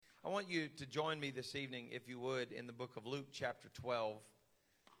want you to join me this evening, if you would, in the book of Luke chapter 12.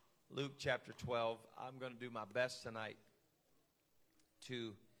 Luke chapter 12. I'm going to do my best tonight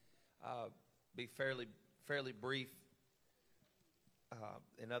to be fairly brief.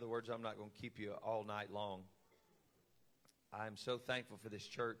 In other words, I'm not going to keep you all night long. I'm so thankful for this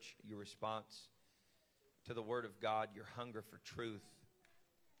church, your response to the Word of God, your hunger for truth.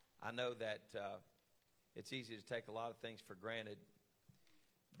 I know that it's easy to take a lot of things for granted,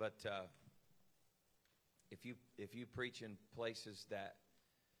 but if you preach in places that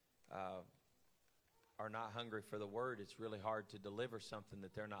are not hungry for the Word, it's really hard to deliver something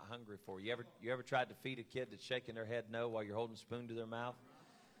that they're not hungry for. You ever tried to feed a kid that's shaking their head no while you're holding a spoon to their mouth?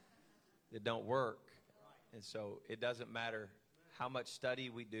 It don't work. And so it doesn't matter how much study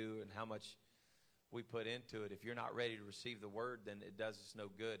we do and how much we put into it. If you're not ready to receive the Word, then it does us no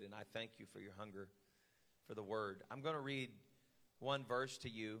good. And I thank you for your hunger for the Word. I'm going to read one verse to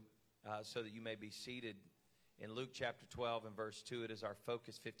you so that you may be seated in Luke chapter 12 and verse 2. It is our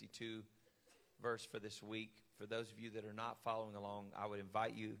Focus 52 verse for this week. For those of you that are not following along, I would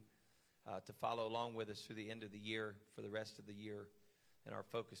invite you to follow along with us through the end of the year, for the rest of the year, in our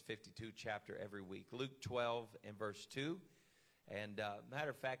Focus 52 chapter every week. Luke 12 and verse 2. And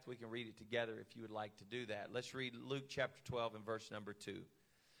matter of fact, we can read it together if you would like to do that. Let's read Luke chapter 12 and verse number 2.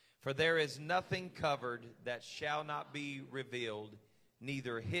 For there is nothing covered that shall not be revealed,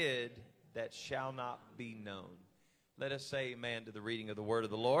 neither hid that shall not be known. Let us say amen to the reading of the word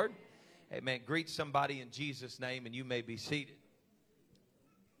of the Lord. Amen. Greet somebody in Jesus' name, and you may be seated.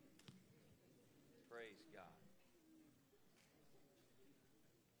 Praise God.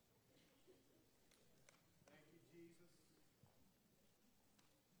 Thank you, Jesus.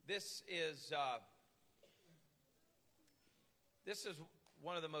 This is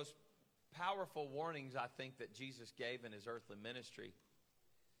one of the most powerful warnings, I think, that Jesus gave in his earthly ministry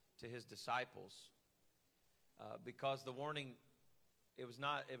to his disciples, because the warning, it was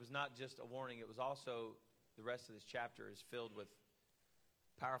not just a warning. It was also, the rest of this chapter is filled with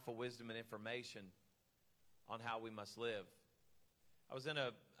powerful wisdom and information on how we must live. I was in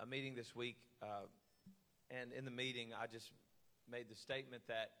a meeting this week, and in the meeting, I just made the statement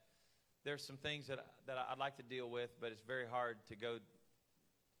that there's some things that I'd like to deal with, but it's very hard to go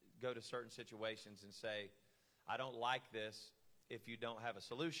to certain situations and say, I don't like this, if you don't have a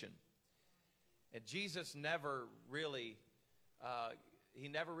solution. And Jesus never really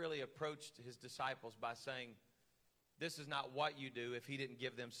approached his disciples by saying, this is not what you do, if he didn't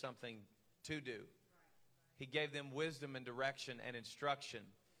give them something to do. He gave them wisdom and direction and instruction.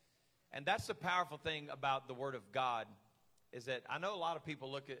 And that's the powerful thing about the Word of God, is that I know a lot of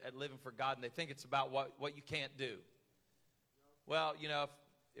people look at living for God and they think it's about what you can't do. Well, you know,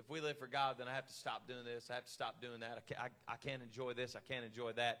 if we live for God, then I have to stop doing this, I have to stop doing that, I can't enjoy this, I can't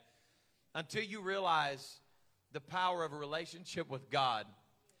enjoy that. Until you realize the power of a relationship with God.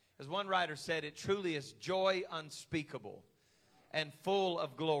 As one writer said, it truly is joy unspeakable and full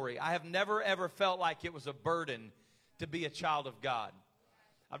of glory. I have never ever felt like it was a burden to be a child of God.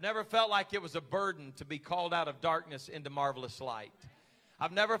 I've never felt like it was a burden to be called out of darkness into marvelous light.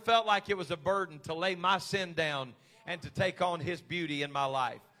 I've never felt like it was a burden to lay my sin down and to take on his beauty in my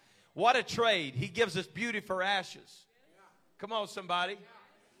life. What a trade. He gives us beauty for ashes. Come on, somebody.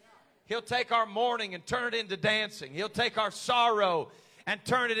 He'll take our mourning and turn it into dancing. He'll take our sorrow and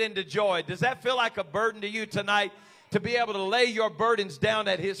turn it into joy. Does that feel like a burden to you tonight, to be able to lay your burdens down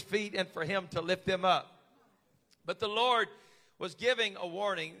at his feet and for him to lift them up? But the Lord was giving a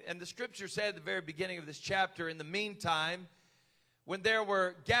warning, and the scripture said at the very beginning of this chapter, in the meantime, when there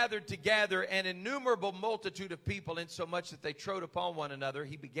were gathered together an innumerable multitude of people, insomuch that they trode upon one another,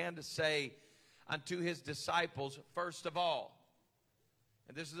 he began to say unto his disciples, first of all.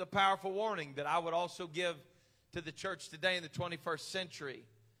 And this is a powerful warning that I would also give to the church today in the 21st century.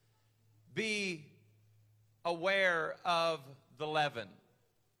 Be aware of the leaven.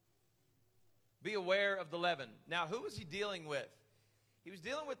 Be aware of the leaven. Now, who was he dealing with? He was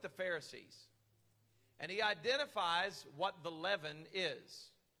dealing with the Pharisees. And he identifies what the leaven is.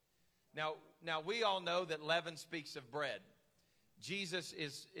 Now we all know that leaven speaks of bread. Jesus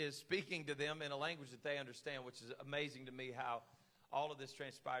is speaking to them in a language that they understand, which is amazing to me how all of this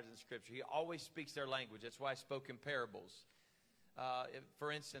transpires in Scripture. He always speaks their language. That's why I spoke in parables.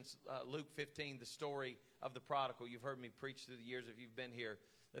 For instance, Luke 15, the story of the prodigal. You've heard me preach through the years if you've been here,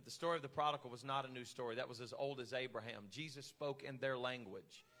 that the story of the prodigal was not a new story. That was as old as Abraham. Jesus spoke in their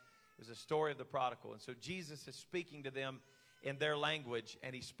language. It was a story of the prodigal. And so Jesus is speaking to them in their language,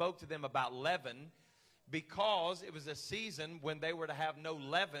 and he spoke to them about leaven because it was a season when they were to have no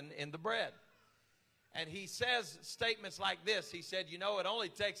leaven in the bread. And he says statements like this. He said, you know, it only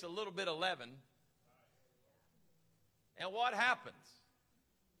takes a little bit of leaven. And what happens?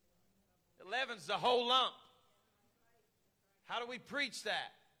 It leavens the whole lump. How do we preach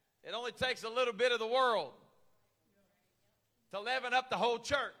that? It only takes a little bit of the world to leaven up the whole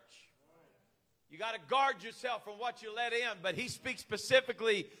church. You got to guard yourself from what you let in. But he speaks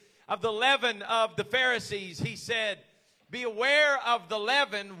specifically of the leaven of the Pharisees. He said, be aware of the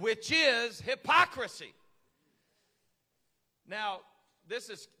leaven, which is hypocrisy. Now, this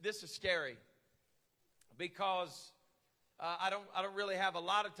is scary because I don't really have a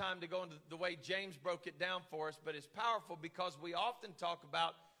lot of time to go into the way James broke it down for us, but it's powerful because we often talk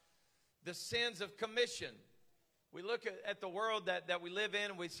about the sins of commission. We look at the world that we live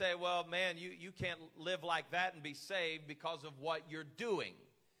in and we say, well, man, you can't live like that and be saved because of what you're doing.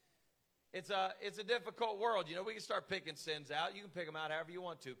 It's a difficult world. You know, we can start picking sins out. You can pick them out however you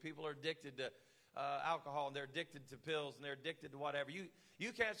want to. People are addicted to alcohol, and they're addicted to pills, and they're addicted to whatever.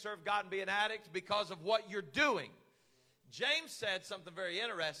 You can't serve God and be an addict because of what you're doing. James said something very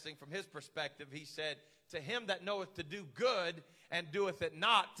interesting from his perspective. He said, to him that knoweth to do good and doeth it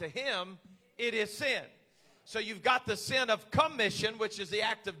not, to him it is sin. So you've got the sin of commission, which is the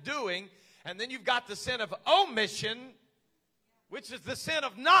act of doing, and then you've got the sin of omission, which is the sin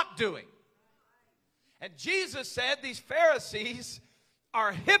of not doing. And Jesus said these Pharisees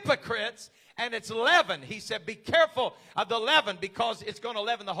are hypocrites, and it's leaven. He said, be careful of the leaven because it's going to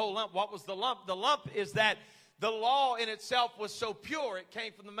leaven the whole lump. What was the lump? The lump is that the law in itself was so pure. It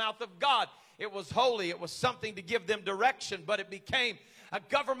came from the mouth of God. It was holy. It was something to give them direction, but it became a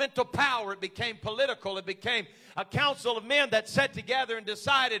governmental power. It became political. It became a council of men that sat together and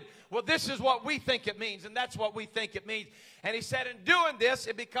decided, well, this is what we think it means, and that's what we think it means. And he said, in doing this,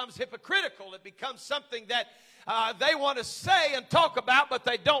 it becomes hypocritical. It becomes something that they want to say and talk about, but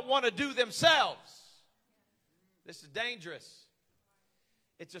they don't want to do themselves. This is dangerous.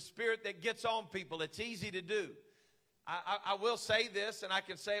 It's a spirit that gets on people. It's easy to do. I will say this, and I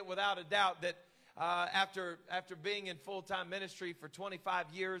can say it without a doubt, that after being in full-time ministry for 25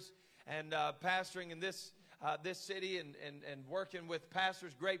 years and pastoring in this city and working with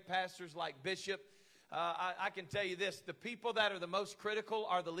pastors, great pastors like Bishop, I can tell you this, the people that are the most critical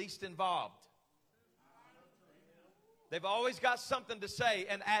are the least involved. They've always got something to say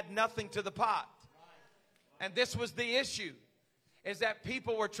and add nothing to the pot. And this was the issue, is that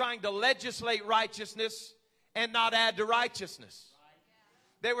people were trying to legislate righteousness and not add to righteousness.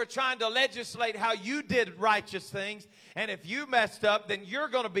 They were trying to legislate how you did righteous things, and if you messed up, then you're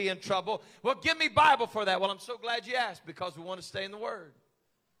going to be in trouble. Well, give me Bible for that. Well, I'm so glad you asked, because we want to stay in the Word.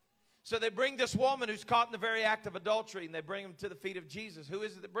 So they bring this woman who's caught in the very act of adultery, and they bring him to the feet of Jesus. Who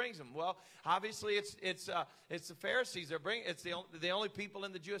is it that brings him? Well, obviously it's the Pharisees. It's the only people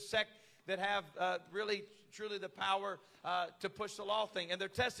in the Jewish sect that have really, truly the power to push the law thing. And they're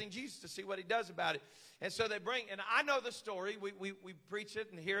testing Jesus to see what he does about it. And so they bring, and I know the story. We preach it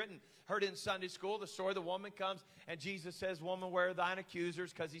and hear it and heard it in Sunday school. The story, the woman comes, and Jesus says, woman, where are thine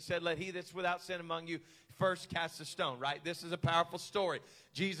accusers? Because he said, let he that's without sin among you first cast a stone, right? This is a powerful story.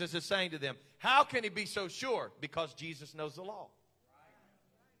 Jesus is saying to them, how can he be so sure? Because Jesus knows the law.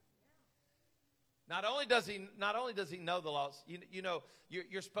 Not only does he know the laws, you know,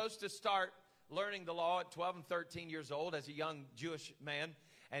 you're supposed to start learning the law at 12 and 13 years old as a young Jewish man.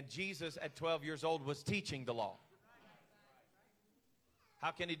 And Jesus at 12 years old was teaching the law.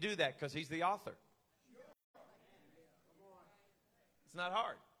 How can he do that? Because he's the author. It's not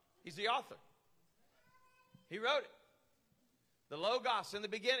hard. He's the author. He wrote it. The Logos in the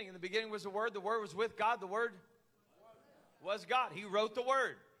beginning. In the beginning was the Word. The Word was with God. The Word was God. He wrote the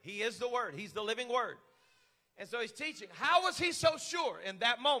Word. He is the Word. He's the living Word. And so he's teaching. How was he so sure in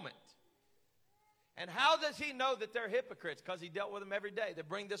that moment? And how does he know that they're hypocrites? Because he dealt with them every day. They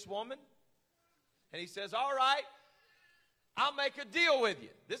bring this woman, and he says, all right, I'll make a deal with you.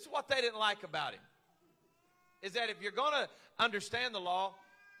 This is what they didn't like about him, is that if you're going to understand the law,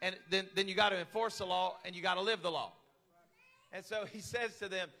 and then you got to enforce the law, and you got to live the law. And so he says to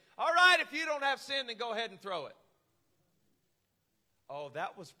them, all right, if you don't have sin, then go ahead and throw it. Oh,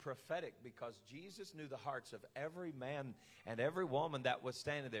 that was prophetic, because Jesus knew the hearts of every man and every woman that was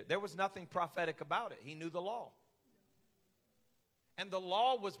standing there. There was nothing prophetic about it. He knew the law. And the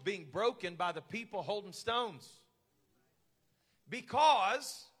law was being broken by the people holding stones.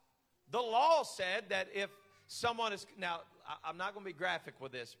 Because the law said that if someone is... Now, I'm not going to be graphic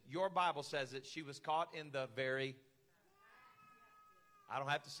with this. Your Bible says that she was caught in the very... I don't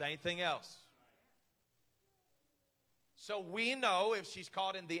have to say anything else. So we know if she's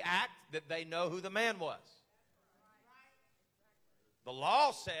caught in the act that they know who the man was. The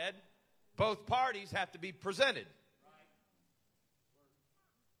law said Both parties have to be presented.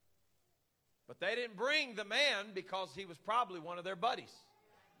 But they didn't bring the man because he was probably one of their buddies.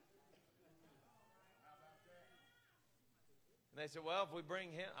 And they said, well, if we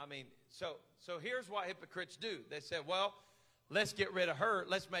bring him, so here's what hypocrites do. They said, well, let's get rid of her.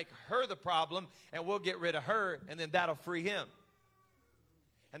 Let's make her the problem, and we'll get rid of her, and then that'll free him.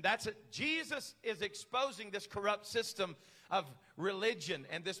 And that's it. Jesus is exposing this corrupt system of religion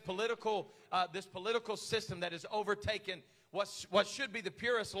and this political system that has overtaken what should be the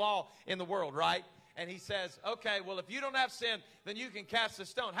purest law in the world, right? And he says, okay, well, if you don't have sin, then you can cast a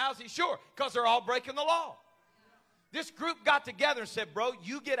stone. How's he sure? Because they're all breaking the law. This group got together and said, bro,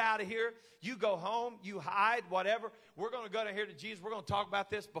 you get out of here. You go home. You hide, whatever. We're going to go down here to Jesus. We're going to talk about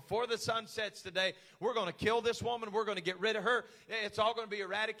this before the sun sets today. We're going to kill this woman. We're going to get rid of her. It's all going to be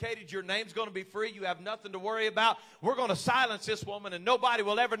eradicated. Your name's going to be free. You have nothing to worry about. We're going to silence this woman, and nobody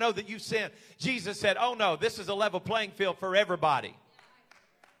will ever know that you've sinned. Jesus said, oh, no, this is a level playing field for everybody.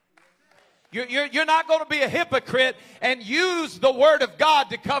 You're not going to be a hypocrite and use the word of God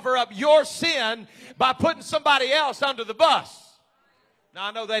to cover up your sin by putting somebody else under the bus. Now,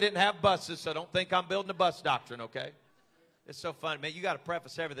 I know they didn't have buses, so don't think I'm building a bus doctrine, okay? It's so funny. Man, you got to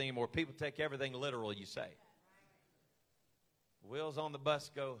preface everything anymore. People take everything literal you say. Wheels on the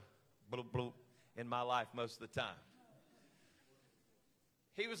bus go bloop, bloop in my life most of the time.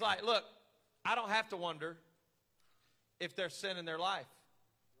 He was like, look, I don't have to wonder if there's sin in their life.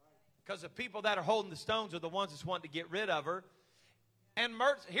 Because the people that are holding the stones are the ones that's wanting to get rid of her. And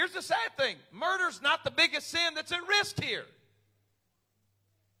here's the sad thing. Murder's not the biggest sin that's at risk here.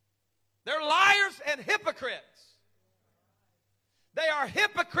 They're liars and hypocrites. They are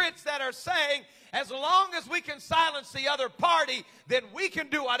hypocrites that are saying, as long as we can silence the other party, then we can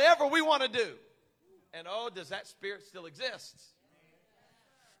do whatever we want to do. And oh, does that spirit still exist?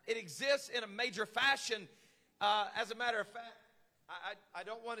 It exists in a major fashion. As a matter of fact, I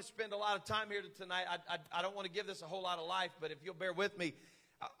don't want to spend a lot of time here tonight. I don't want to give this a whole lot of life, but if you'll bear with me,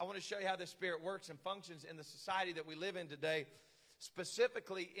 I want to show you how this spirit works and functions in the society that we live in today,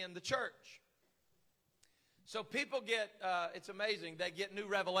 specifically in the church. So people get, it's amazing, they get new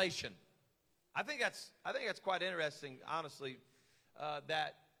revelation. I think that's quite interesting, honestly,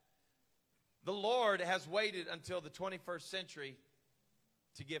 that the Lord has waited until the 21st century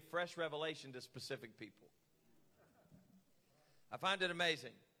to give fresh revelation to specific people. I find it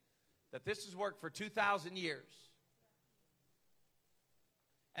amazing that this has worked for 2,000 years.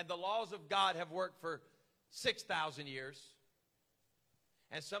 And the laws of God have worked for 6,000 years.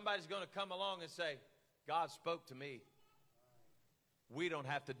 And somebody's going to come along and say, God spoke to me. We don't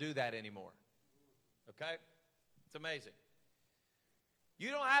have to do that anymore. Okay? It's amazing.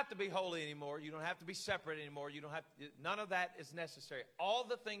 You don't have to be holy anymore. You don't have to be separate anymore. None of that is necessary. All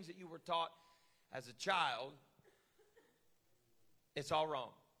the things that you were taught as a child, it's all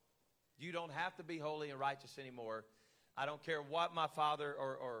wrong. You don't have to be holy and righteous anymore. I don't care what my father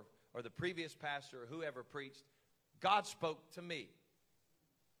or the previous pastor or whoever preached. God spoke to me.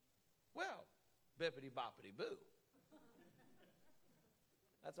 Well, bippity-boppity boo.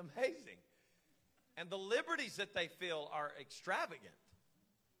 That's amazing. And the liberties that they feel are extravagant.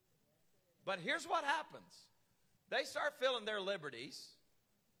 But here's what happens. They start feeling their liberties,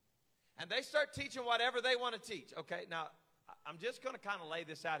 and they start teaching whatever they want to teach. Okay, now, I'm just going to kind of lay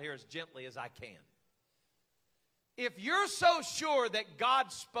this out here as gently as I can. If you're so sure that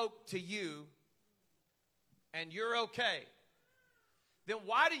God spoke to you and you're okay, then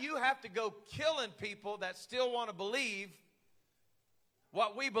why do you have to go killing people that still want to believe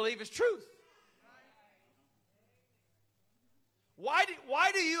what we believe is truth? Why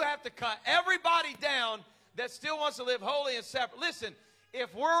do you have to cut everybody down that still wants to live holy and separate? Listen,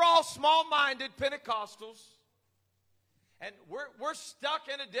 if we're all small-minded Pentecostals, and we're stuck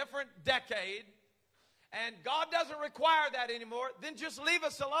in a different decade, and God doesn't require that anymore, then just leave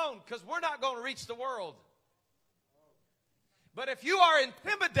us alone, because we're not going to reach the world. But if you are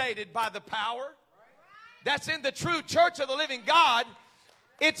intimidated by the power that's in the true church of the living God,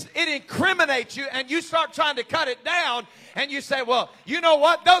 it incriminates you, and you start trying to cut it down, and you say, well, you know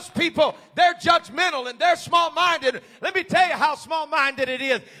what? Those people, they're judgmental and they're small-minded. Let me tell you how small-minded it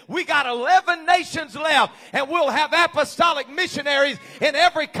is. We got 11 nations left, and we'll have apostolic missionaries in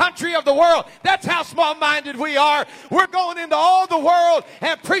every country of the world. That's how small-minded we are. We're going into all the world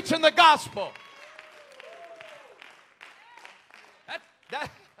and preaching the gospel. I'll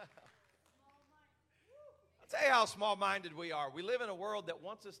tell you how small-minded we are. We live in a world that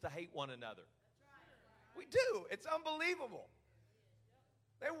wants us to hate one another. We do. It's unbelievable.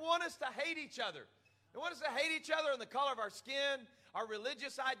 They want us to hate each other. They want us to hate each other on the color of our skin, our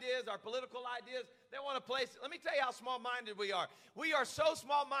religious ideas, our political ideas. They want to place. Let me tell you how small-minded we are. We are so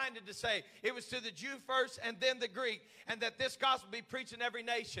small-minded to say it was to the Jew first and then the Greek, and that this gospel be preached in every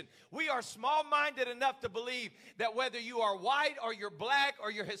nation. We are small-minded enough to believe that whether you are white or you're black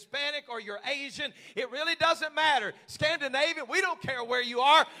or you're Hispanic or you're Asian, it really doesn't matter. Scandinavian, we don't care where you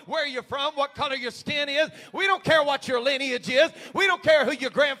are, where you're from, what color your skin is. We don't care what your lineage is. We don't care who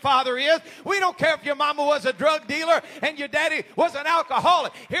your grandfather is. We don't care if your mama was a drug dealer and your daddy was an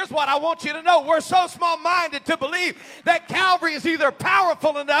alcoholic. Here's what I want you to know. We're so small-minded to believe that Calvary is either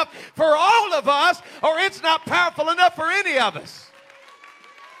powerful enough for all of us or it's not powerful enough for any of us.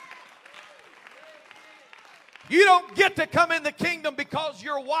 You don't get to come in the kingdom because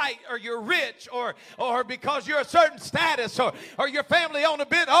you're white or you're rich or because you're a certain status or your family own a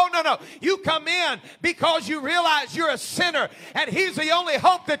bit. Oh, no. You come in because you realize you're a sinner and He's the only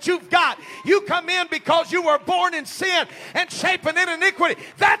hope that you've got. You come in because you were born in sin and shapen in iniquity.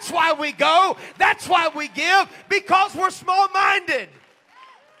 That's why we go. That's why we give, because we're small-minded.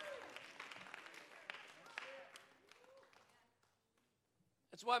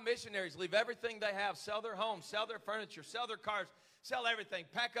 That's why missionaries leave everything they have, sell their homes, sell their furniture, sell their cars, sell everything,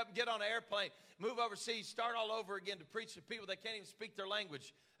 pack up and get on an airplane, move overseas, start all over again to preach to people that can't even speak their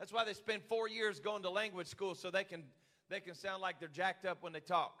language. That's why they spend 4 years going to language school, so they can sound like they're jacked up when they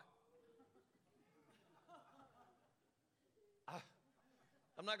talk.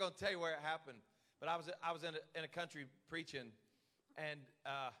 I'm not going to tell you where it happened, but I was in a country preaching, and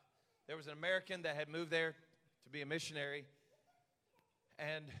there was an American that had moved there to be a missionary.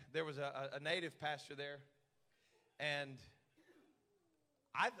 And there was a native pastor there, and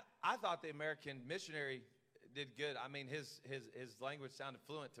I thought the American missionary did good. I mean, his language sounded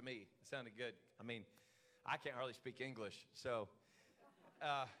fluent to me. It sounded good. I mean, I can't hardly speak English, so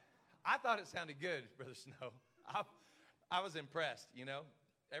I thought it sounded good, Brother Snow. I was impressed. You know,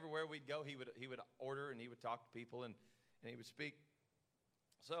 everywhere we'd go, he would order and he would talk to people and he would speak.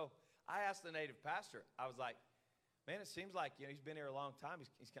 So I asked the native pastor. I was like, man, it seems like, he's been here a long time.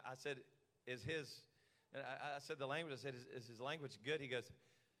 I said, I said the language. I said, is his language good? He goes,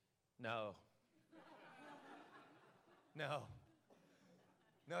 no. No,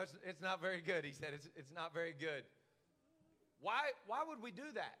 it's not very good. He said, it's not very good. Why would we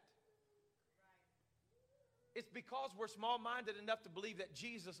do that? It's because we're small-minded enough to believe that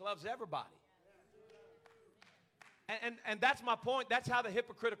Jesus loves everybody. And that's my point. That's how the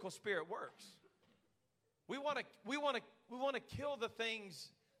hypocritical spirit works. We want to kill the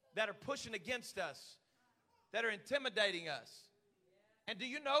things that are pushing against us, that are intimidating us. And do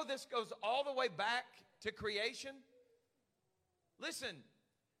you know this goes all the way back to creation? Listen,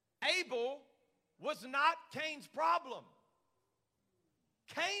 Abel was not Cain's problem.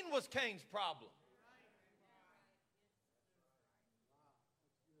 Cain was Cain's problem.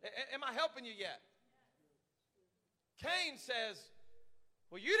 Am I helping you yet? Cain says,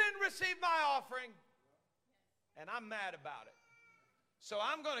 well, you didn't receive my offering, and I'm mad about it. So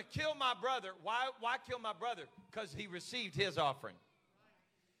I'm going to kill my brother. Why kill my brother? Because he received his offering.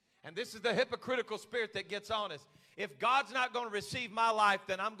 And this is the hypocritical spirit that gets on us. If God's not going to receive my life,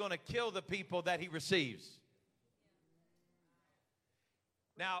 then I'm going to kill the people that He receives.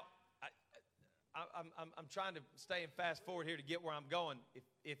 Now, I'm trying to stay and fast forward here to get where I'm going.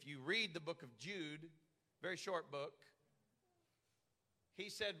 If you read the book of Jude, very short book, he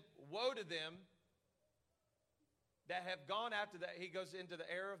said, woe to them that have gone after that. He goes into the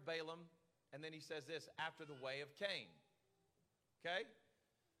error of Balaam, and then he says this, after the way of Cain. Okay?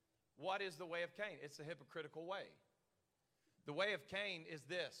 What is the way of Cain? It's the hypocritical way. The way of Cain is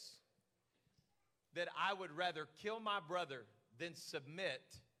this, that I would rather kill my brother than submit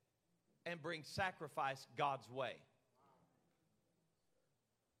and bring sacrifice God's way.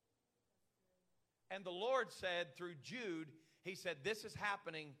 And the Lord said through Jude, He said, this is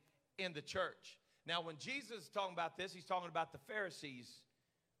happening in the church. Now, when Jesus is talking about this, He's talking about the Pharisees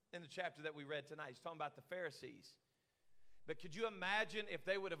in the chapter that we read tonight. He's talking about the Pharisees. But could you imagine if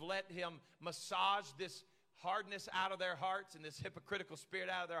they would have let Him massage this hardness out of their hearts and this hypocritical spirit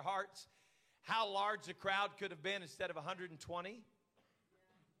out of their hearts, how large the crowd could have been instead of 120?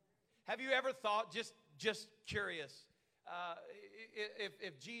 Have you ever thought, just curious,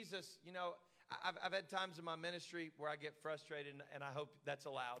 if Jesus, I've had times in my ministry where I get frustrated, and I hope that's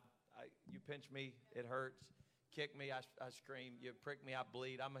allowed. You pinch me, it hurts. Kick me, I scream. You prick me, I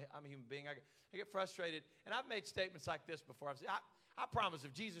bleed. I'm a human being. I get frustrated. And I've made statements like this before. I've said, I promise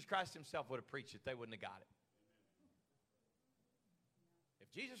if Jesus Christ Himself would have preached it, they wouldn't have got it.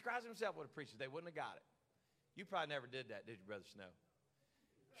 If Jesus Christ Himself would have preached it, they wouldn't have got it. You probably never did that, did you, Brother Snow?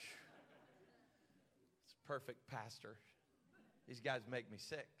 It's a perfect pastor. These guys make me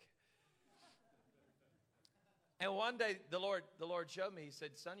sick. And one day the Lord showed me, he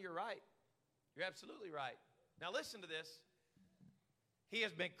said, son, you're right. You're absolutely right. Now listen to this. He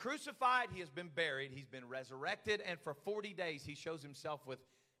has been crucified, he has been buried, he's been resurrected, and for 40 days he shows himself with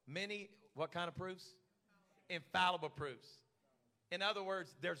many, what kind of proofs? Infallible proofs. In other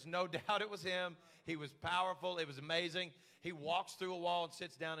words, there's no doubt it was him. He was powerful. It was amazing. He walks through a wall and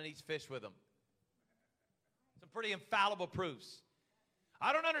sits down and eats fish with them. Some pretty infallible proofs.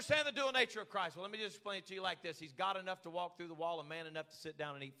 I don't understand the dual nature of Christ. Well, let me just explain it to you like this. He's God enough to walk through the wall and man enough to sit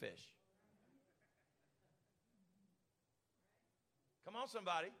down and eat fish. Come on,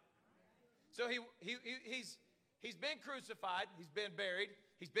 somebody. So he's been crucified. He's been buried.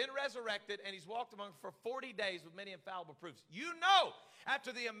 He's been resurrected, and he's walked among for 40 days with many infallible proofs. You know,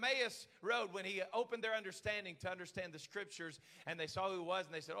 after the Emmaus road, when he opened their understanding to understand the scriptures, and they saw who he was,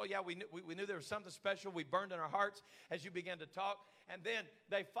 and they said, oh, yeah, we knew there was something special. We burned in our hearts as you began to talk. And then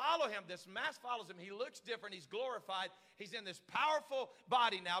they follow him. This mass follows him. He looks different. He's glorified. He's in this powerful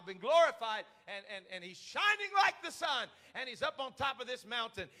body now, been glorified, and he's shining like the sun. And he's up on top of this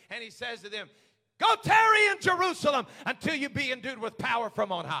mountain, and he says to them, go tarry in Jerusalem until you be endued with power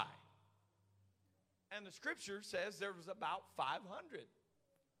from on high. And the scripture says there was about 500.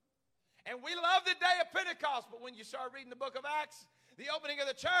 And we love the day of Pentecost, but when you start reading the book of Acts, the opening of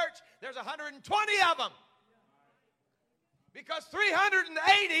the church, there's 120 of them. Because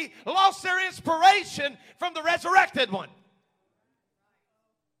 380 lost their inspiration from the resurrected one.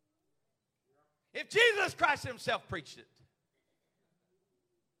 If Jesus Christ himself preached it.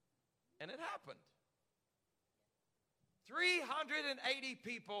 And it happened. 380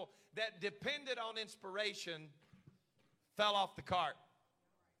 people that depended on inspiration fell off the cart.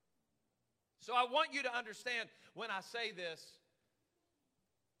 So I want you to understand when I say this,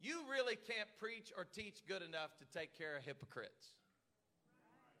 you really can't preach or teach good enough to take care of hypocrites.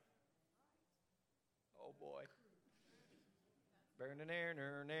 Oh boy.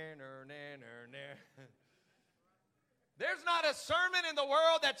 There's not a sermon in the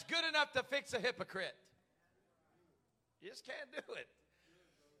world that's good enough to fix a hypocrite. You just can't do it.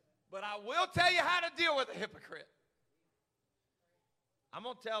 But I will tell you how to deal with a hypocrite. I'm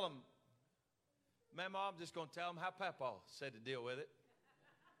going to tell them, Mama, I'm just going to tell them how Papa said to deal with it.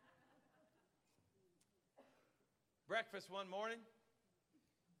 Breakfast one morning,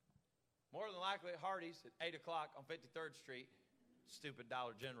 more than likely at Hardee's at 8 o'clock on 53rd Street. Stupid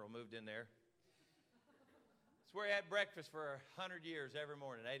Dollar General moved in there. It's where he had breakfast for 100 years every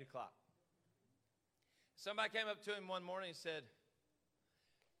morning, 8 o'clock. Somebody came up to him one morning and said,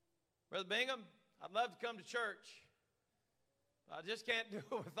 Brother Bingham, I'd love to come to church. I just can't do it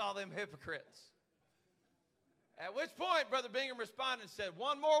with all them hypocrites. At which point, Brother Bingham responded and said,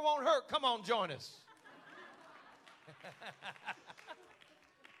 one more won't hurt. Come on, join us.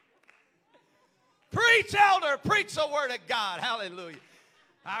 Preach, elder. Preach the word of God. Hallelujah.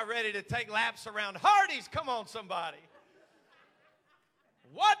 I'm ready to take laps around Hardee's. Come on, somebody.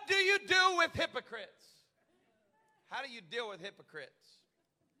 What do you do with hypocrites? How do you deal with hypocrites?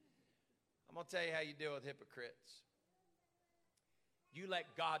 I'm going to tell you how you deal with hypocrites. You let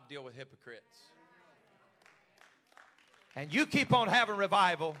God deal with hypocrites. And you keep on having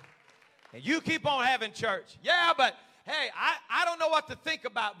revival. And you keep on having church. Yeah, but hey, I don't know what to think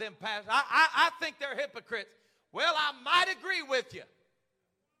about them, Pastor. I think they're hypocrites. Well, I might agree with you.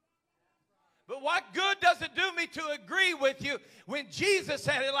 But what good does it do me to agree with you when Jesus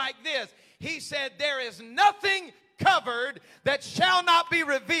said it like this? He said, there is nothing covered that shall not be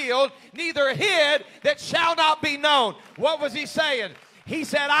revealed, neither hid that shall not be known. What was he saying? He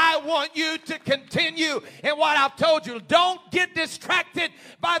said, I want you to continue in what I've told you. Don't get distracted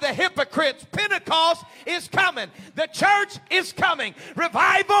by the hypocrites. Pentecost is coming. The church is coming.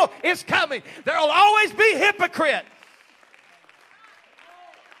 Revival is coming. There will always be hypocrites.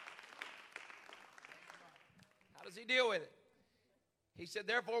 How does he deal with it? He said,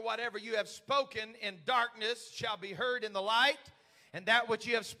 therefore, whatever you have spoken in darkness shall be heard in the light, and that which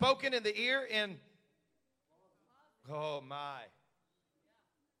you have spoken in the ear in... Oh, my.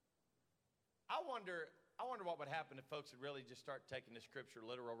 I wonder what would happen if folks would really just start taking this scripture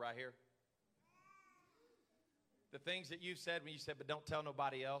literal right here. The things that you said when you said, but don't tell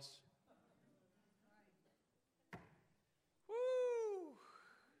nobody else. Woo!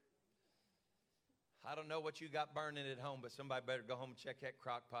 I don't know what you got burning at home, but somebody better go home and check that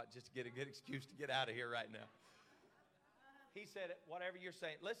crock pot just to get a good excuse to get out of here right now. He said, whatever you're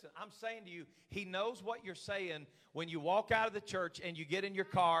saying. Listen, I'm saying to you, He knows what you're saying when you walk out of the church and you get in your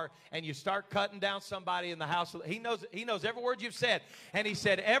car and you start cutting down somebody in the house. He knows every word you've said. And He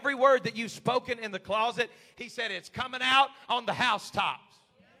said, every word that you've spoken in the closet, He said, it's coming out on the housetops.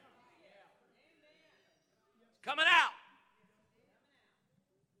 It's coming out.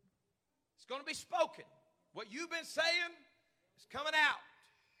 It's going to be spoken. What you've been saying is coming out.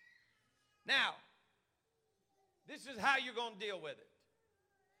 Now, this is how you're going to deal with it.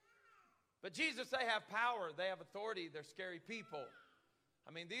 But Jesus, they have power. They have authority. They're scary people.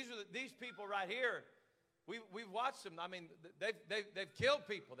 I mean, these people right here, we've watched them. I mean, they've killed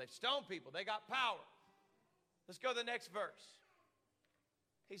people. They've stoned people. They got power. Let's go to the next verse.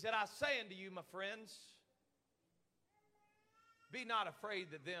 He said, I say unto you, my friends, be not afraid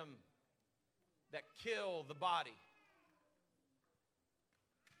of them that kill the body.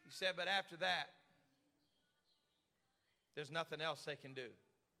 He said, but after that, there's nothing else they can do.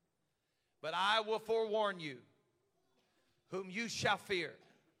 But I will forewarn you, whom you shall fear.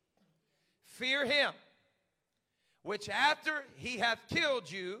 Fear him, which after he hath killed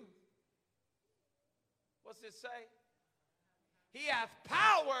you, what's it say? He hath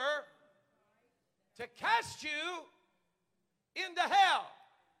power to cast you into hell.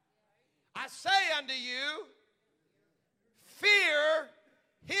 I say unto you, fear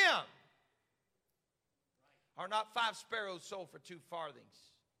him. Are not 5 sparrows sold for 2 farthings,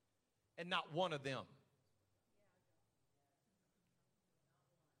 and not one of them?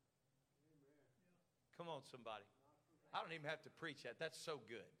 Come on, somebody. I don't even have to preach that. That's so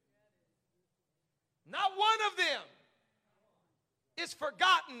good. Not one of them is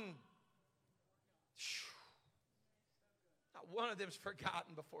forgotten. Not one of them is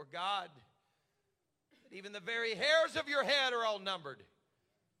forgotten before God. Even the very hairs of your head are all numbered.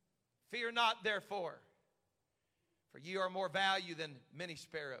 Fear not, therefore, for ye are more value than many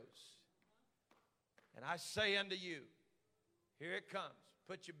sparrows. And I say unto you, here it comes.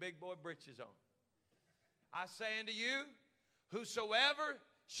 Put your big boy britches on. I say unto you, whosoever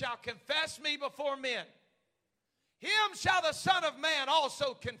shall confess me before men, him shall the Son of Man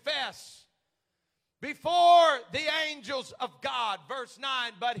also confess before the angels of God. Verse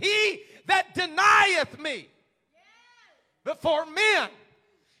 9, but he that denieth me before men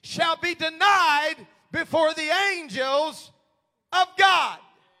shall be denied before the angels of God.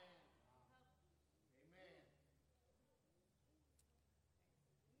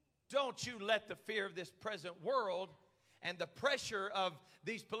 Don't you let the fear of this present world and the pressure of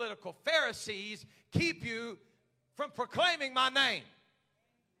these political Pharisees keep you from proclaiming my name.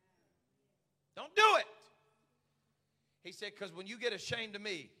 Don't do it. He said, because when you get ashamed of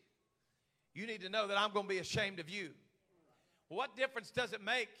me, you need to know that I'm going to be ashamed of you. Well, what difference does it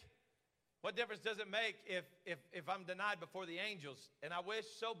make? What difference does it make if I'm denied before the angels? And I wish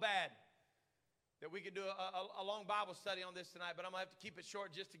so bad that we could do a long Bible study on this tonight, but I'm going to have to keep it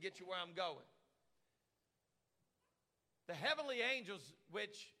short just to get you where I'm going. The heavenly angels,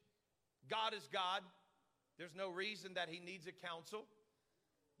 which God is God, there's no reason that he needs a council,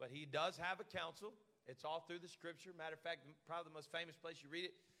 but he does have a council. It's all through the scripture. Matter of fact, probably the most famous place you read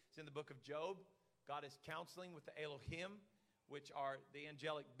it is in the book of Job. God is counseling with the Elohim, which are the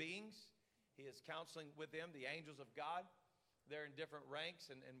angelic beings. He is counseling with them, the angels of God. They're in different ranks,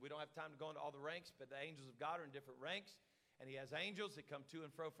 and we don't have time to go into all the ranks, but the angels of God are in different ranks. And he has angels that come to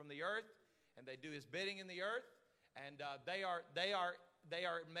and fro from the earth, and they do his bidding in the earth. And they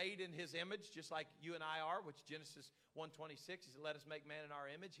are made in his image, just like you and I are, which Genesis 1:26, he said, let us make man in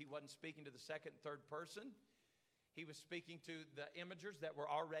our image. He wasn't speaking to the second and third person. He was speaking to the imagers that were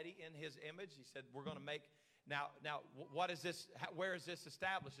already in his image. He said, we're going to make... Now, what is this? Where is this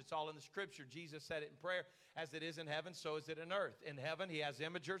established? It's all in the scripture. Jesus said it in prayer. As it is in heaven, so is it in earth. In heaven, he has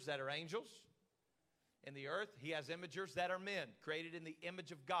imagers that are angels. In the earth, he has imagers that are men, created in the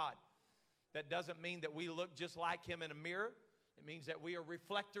image of God. That doesn't mean that we look just like him in a mirror. It means that we are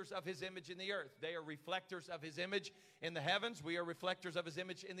reflectors of his image in the earth. They are reflectors of his image in the heavens. We are reflectors of his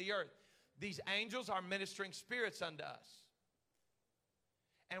image in the earth. These angels are ministering spirits unto us.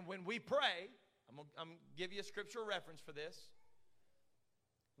 And when we pray, I'm going to give you a scriptural reference for this.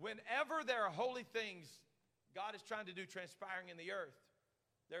 Whenever there are holy things God is trying to do transpiring in the earth,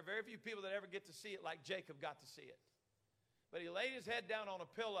 there are very few people that ever get to see it like Jacob got to see it. But he laid his head down on a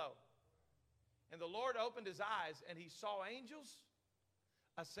pillow, and the Lord opened his eyes, and he saw angels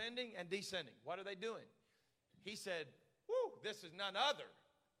ascending and descending. What are they doing? He said, whoo, this is none other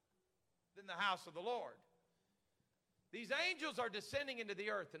than the house of the Lord. These angels are descending into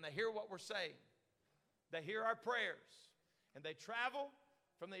the earth, and they hear what we're saying. They hear our prayers, and they travel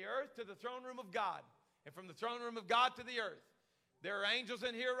from the earth to the throne room of God, And from the throne room of God to the earth, there are angels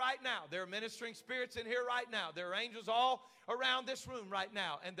in here right now. There are ministering spirits in here right now. There are angels all around this room right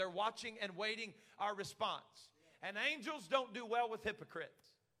now. And they're watching and waiting our response. And angels don't do well with hypocrites.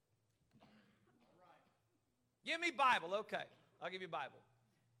 Give me Bible. Okay, I'll give you Bible.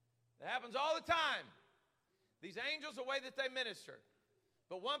 It happens all the time. These angels, the way that they minister.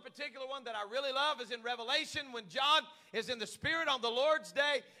 But one particular one that I really love is in Revelation when John is in the Spirit on the Lord's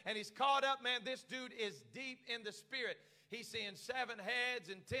day and he's caught up. Man, this dude is deep in the Spirit. He's seeing 7 heads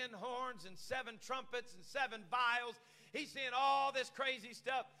and 10 horns and 7 trumpets and 7 vials. He's seeing all this crazy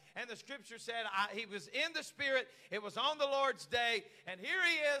stuff. And the scripture said he was in the Spirit. It was on the Lord's day. And here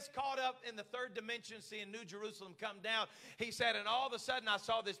he is caught up in the 3rd dimension seeing New Jerusalem come down. He said, and all of a sudden I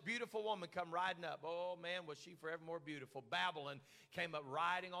saw this beautiful woman come riding up. Oh, man, was she forevermore beautiful. Babylon came up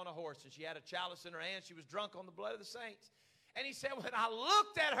riding on a horse. And she had a chalice in her hand. She was drunk on the blood of the saints. And he said, when I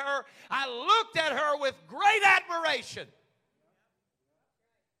looked at her with great admiration.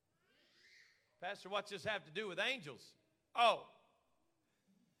 Pastor, what's this have to do with angels? Oh.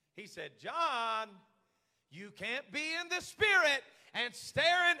 He said, John, you can't be in the Spirit and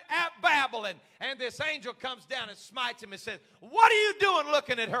staring at Babylon. And this angel comes down and smites him and says, what are you doing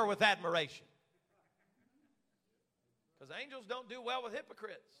looking at her with admiration? Because angels don't do well with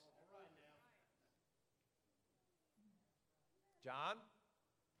hypocrites. John,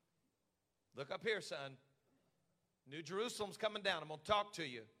 look up here, son. New Jerusalem's coming down. I'm going to talk to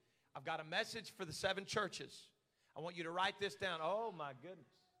you. I've got a message for the 7 churches. I want you to write this down. Oh, my goodness.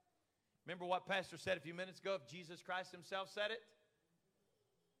 Remember what Pastor said a few minutes ago? If Jesus Christ himself said it?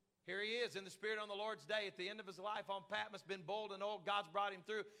 Here he is in the Spirit on the Lord's day at the end of his life on Patmos, been bold and old. God's brought him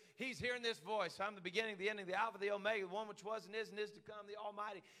through. He's hearing this voice. I'm the beginning, the ending, the Alpha, the Omega, the one which was and is to come, the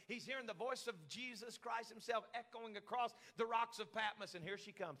Almighty. He's hearing the voice of Jesus Christ himself echoing across the rocks of Patmos. And here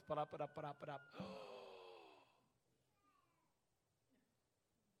she comes. Put up.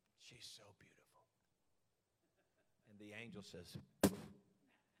 She's so beautiful. And the angel says,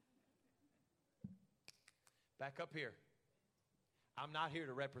 back up here. I'm not here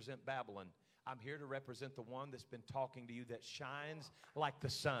to represent Babylon. I'm here to represent the one that's been talking to you that shines like the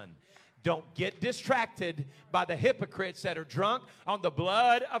sun. Don't get distracted by the hypocrites that are drunk on the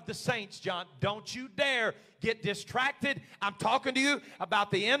blood of the saints, John. Don't you dare get distracted. I'm talking to you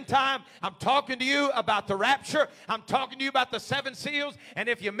about the end time. I'm talking to you about the rapture. I'm talking to you about the 7 seals. And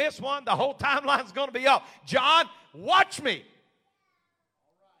if you miss one, the whole timeline's going to be off. John, watch me.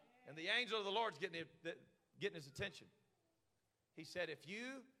 And the angel of the Lord's getting his attention. He said, if you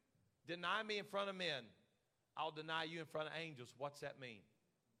deny me in front of men, I'll deny you in front of angels. What's that mean?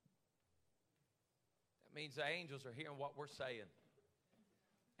 That means the angels are hearing what we're saying.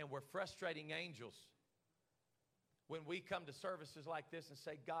 And we're frustrating angels when we come to services like this and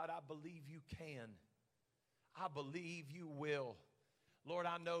say, God, I believe you can. I believe you will. Lord,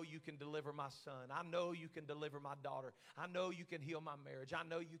 I know you can deliver my son. I know you can deliver my daughter. I know you can heal my marriage. I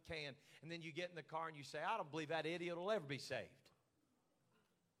know you can. And then you get in the car and you say, I don't believe that idiot will ever be saved.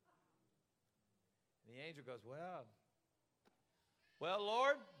 And the angel goes, well,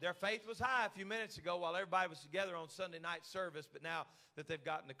 Lord, their faith was high a few minutes ago while everybody was together on Sunday night service, but now that they've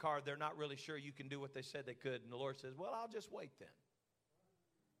gotten the car, they're not really sure you can do what they said they could. And the Lord says, well, I'll just wait then.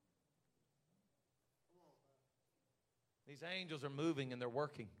 These angels are moving and they're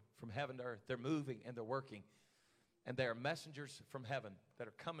working from heaven to earth. They're moving and they're working. And they are messengers from heaven that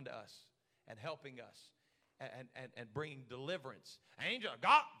are coming to us and helping us and bringing deliverance. Angel,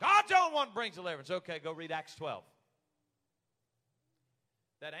 God's the only one that brings deliverance. Okay, go read Acts 12.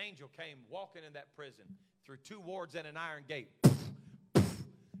 That angel came walking in that prison through 2 wards and an iron gate.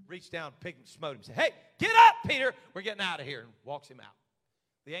 Reached down, picked him, smote him, said, hey, get up, Peter. We're getting out of here, and walks him out.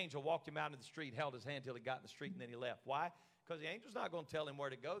 The angel walked him out into the street, held his hand till he got in the street, and then he left. Why? Because the angel's not going to tell him where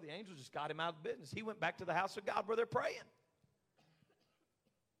to go. The angel just got him out of business. He went back to the house of God where they're praying.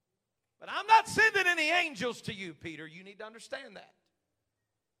 But I'm not sending any angels to you, Peter. You need to understand that.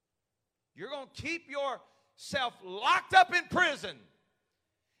 You're going to keep yourself locked up in prison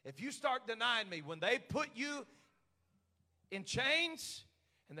if you start denying me. When they put you in chains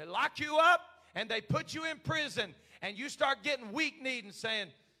and they lock you up and they put you in prison and you start getting weak-kneed and saying,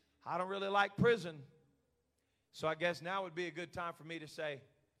 I don't really like prison. So I guess now would be a good time for me to say,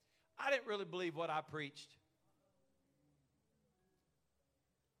 I didn't really believe what I preached.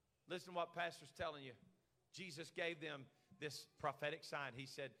 Listen to what Pastor's telling you. Jesus gave them this prophetic sign. He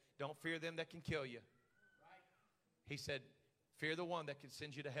said, don't fear them that can kill you. He said, fear the one that can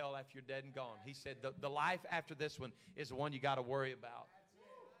send you to hell after you're dead and gone. He said, the life after this one is the one you got to worry about.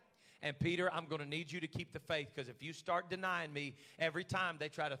 And Peter, I'm going to need you to keep the faith, because if you start denying me every time they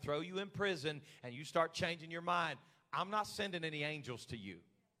try to throw you in prison and you start changing your mind, I'm not sending any angels to you.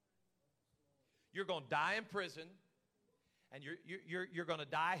 You're going to die in prison, and you're going to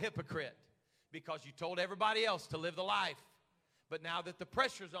die a hypocrite because you told everybody else to live the life. But now that the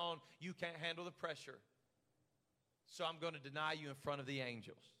pressure's on, you can't handle the pressure. So I'm going to deny you in front of the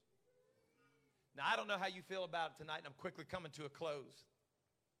angels. Now, I don't know how you feel about it tonight, and I'm quickly coming to a close.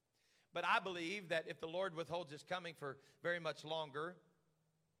 But I believe that if the Lord withholds His coming for very much longer,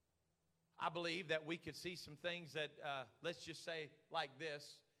 I believe that we could see some things that, let's just say like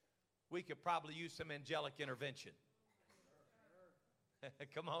this, we could probably use some angelic intervention.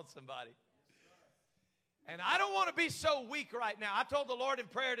 Come on, somebody. And I don't want to be so weak right now. I told the Lord in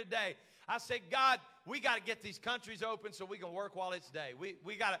prayer today, I said, God, we got to get these countries open so we can work while it's day.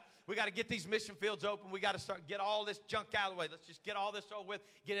 We got to get these mission fields open. We got to get all this junk out of the way. Let's just get all this over with,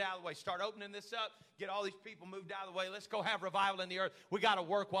 get it out of the way. Start opening this up, get all these people moved out of the way. Let's go have revival in the earth. We got to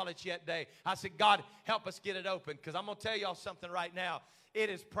work while it's yet day. I said, God, help us get it open, because I'm going to tell y'all something right now. It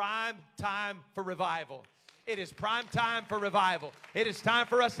is prime time for revival. It is prime time for revival. It is time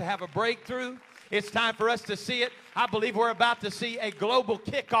for us to have a breakthrough. It's time for us to see it. I believe we're about to see a global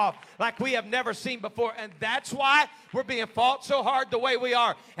kickoff like we have never seen before. And that's why we're being fought so hard the way we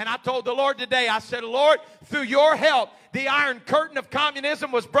are. And I told the Lord today, I said, Lord, through your help, the iron curtain of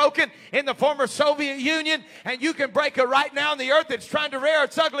communism was broken in the former Soviet Union, and you can break it right now in the earth. It's trying to rear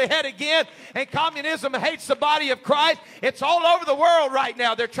its ugly head again, and communism hates the body of Christ. It's all over the world right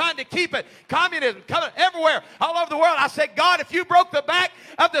now. They're trying to keep it. Communism coming everywhere, all over the world. I said, God, if you broke the back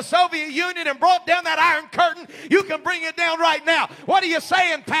of the Soviet Union and brought down that iron curtain, you can bring it down right now. What are you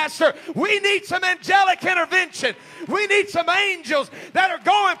saying, Pastor? We need some angelic intervention. We need some angels that are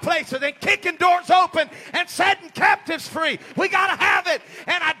going places and kicking doors open and setting captives free. We got to have it,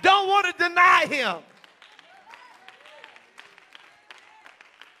 and I don't want to deny Him.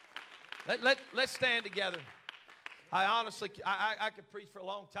 Let's stand together. I honestly, I could preach for a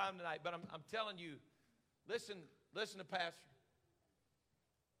long time tonight, but I'm telling you, listen to Pastor.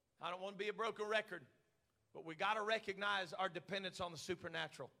 I don't want to be a broken record, but we got to recognize our dependence on the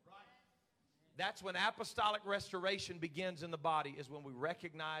supernatural. That's when apostolic restoration begins in the body, is when we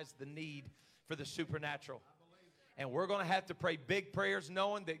recognize the need for the supernatural. And we're going to have to pray big prayers,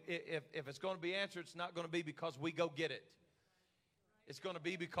 knowing that if it's going to be answered, it's not going to be because we go get it. It's going to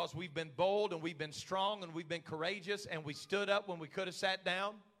be because we've been bold and we've been strong and we've been courageous and we stood up when we could have sat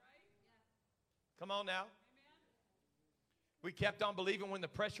down. Come on now. We kept on believing when the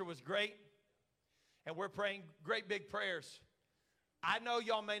pressure was great, and we're praying great big prayers. I know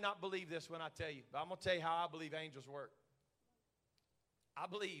y'all may not believe this when I tell you, but I'm going to tell you how I believe angels work. I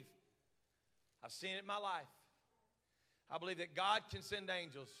believe, I've seen it in my life, I believe that God can send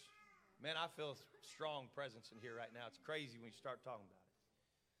angels. Man, I feel a strong presence in here right now. It's crazy when you start talking about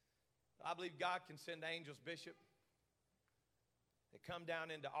it. I believe God can send angels, Bishop, that come down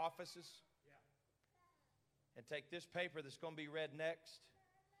into offices and take this paper that's going to be read next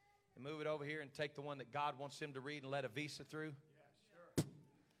and move it over here and take the one that God wants them to read and let a visa through.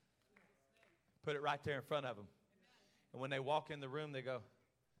 Put it right there in front of them. And when they walk in the room, they go,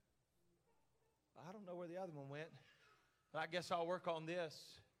 I don't know where the other one went, but I guess I'll work on this.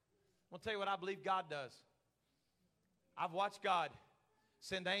 I'm going to tell you what I believe God does. I've watched God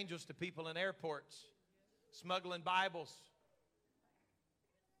send angels to people in airports, smuggling Bibles.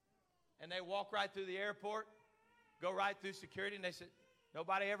 And they walk right through the airport, go right through security, and they said,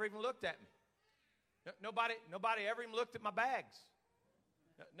 nobody ever even looked at me. Nobody ever even looked at my bags.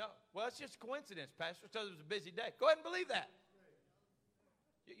 No, well, it's just a coincidence, Pastor, because it was a busy day. Go ahead and believe that.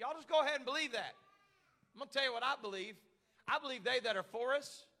 Y'all just go ahead and believe that. I'm going to tell you what I believe. I believe they that are for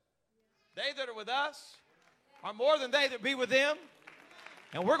us, they that are with us, are more than they that be with them.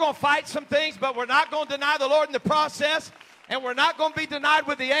 And we're going to fight some things, but we're not going to deny the Lord in the process, and we're not going to be denied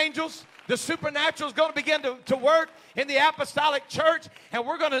with the angels. The supernatural is going to begin to work in the apostolic church, and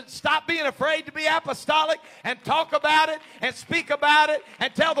we're going to stop being afraid to be apostolic and talk about it and speak about it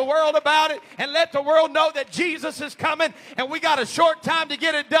and tell the world about it and let the world know that Jesus is coming, and we got a short time to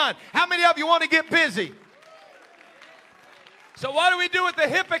get it done. How many of you want to get busy? So what do we do with the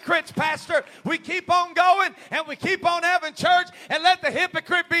hypocrites, Pastor? We keep on going and we keep on having church, and let the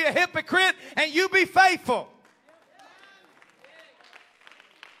hypocrite be a hypocrite and you be faithful.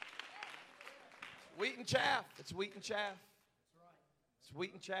 Wheat and chaff. It's wheat and chaff. It's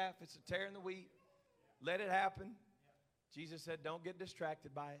wheat and chaff. It's a tear in the wheat. Let it happen. Jesus said, don't get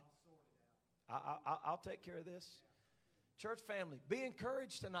distracted by it. I'll take care of this. Church family, be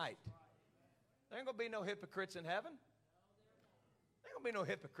encouraged tonight. There ain't going to be no hypocrites in heaven. There ain't going There'll be no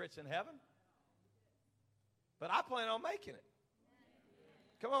hypocrites in heaven. But I plan on making it.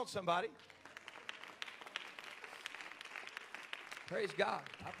 Come on, somebody. Praise God.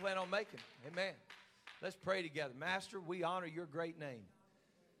 I plan on making it. Amen. Let's pray together. Master, we honor your great name.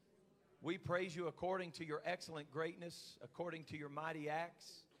 We praise you according to your excellent greatness, according to your mighty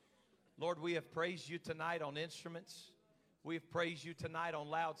acts. Lord, we have praised you tonight on instruments. We have praised you tonight on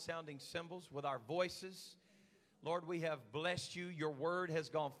loud-sounding cymbals with our voices. Lord, we have blessed you. Your word has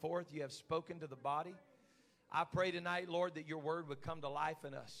gone forth. You have spoken to the body. I pray tonight, Lord, that your word would come to life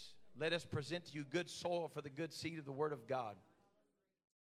in us. Let us present to you good soil for the good seed of the word of God.